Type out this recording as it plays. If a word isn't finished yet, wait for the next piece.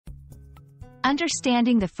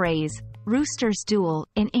Understanding the phrase, Rooster's Duel,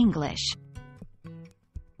 in English.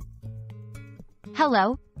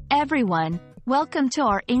 Hello, everyone. Welcome to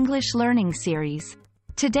our English learning series.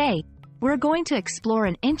 Today, we're going to explore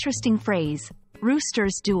an interesting phrase,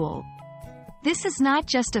 Rooster's Duel. This is not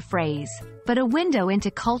just a phrase, but a window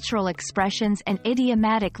into cultural expressions and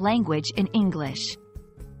idiomatic language in English.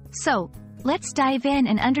 So, let's dive in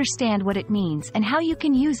and understand what it means and how you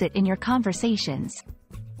can use it in your conversations.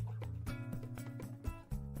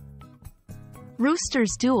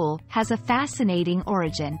 Rooster's Duel has a fascinating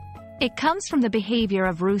origin. It comes from the behavior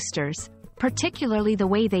of roosters, particularly the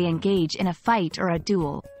way they engage in a fight or a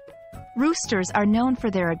duel. Roosters are known for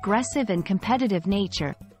their aggressive and competitive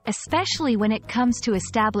nature, especially when it comes to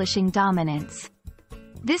establishing dominance.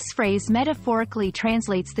 This phrase metaphorically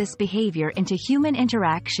translates this behavior into human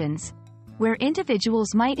interactions, where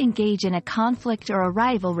individuals might engage in a conflict or a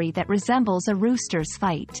rivalry that resembles a rooster's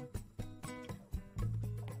fight.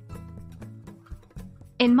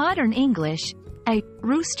 In modern English, a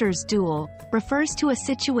rooster's duel refers to a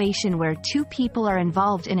situation where two people are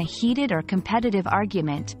involved in a heated or competitive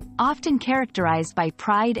argument, often characterized by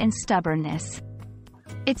pride and stubbornness.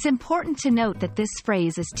 It's important to note that this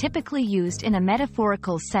phrase is typically used in a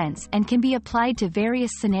metaphorical sense and can be applied to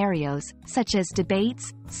various scenarios, such as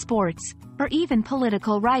debates, sports, or even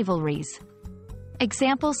political rivalries.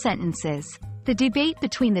 Example sentences. The debate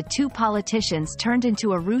between the two politicians turned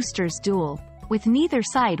into a rooster's duel, with neither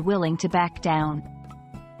side willing to back down.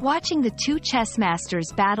 Watching the two chess masters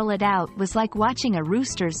battle it out was like watching a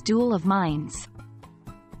rooster's duel of minds.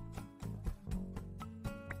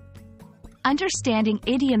 Understanding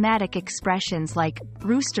idiomatic expressions like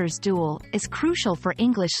rooster's duel is crucial for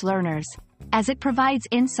English learners, as it provides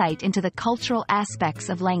insight into the cultural aspects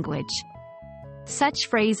of language. Such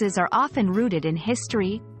phrases are often rooted in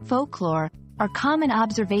history, folklore, or common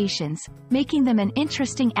observations, making them an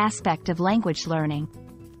interesting aspect of language learning.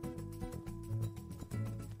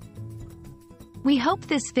 We hope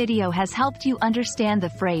this video has helped you understand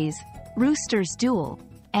the phrase, Rooster's Duel,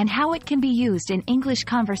 and how it can be used in English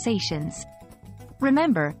conversations.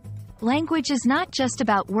 Remember, language is not just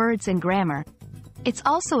about words and grammar. It's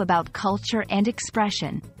also about culture and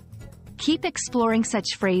expression. Keep exploring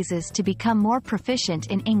such phrases to become more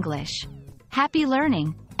proficient in English. Happy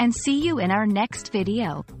learning, and see you in our next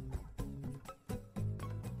video.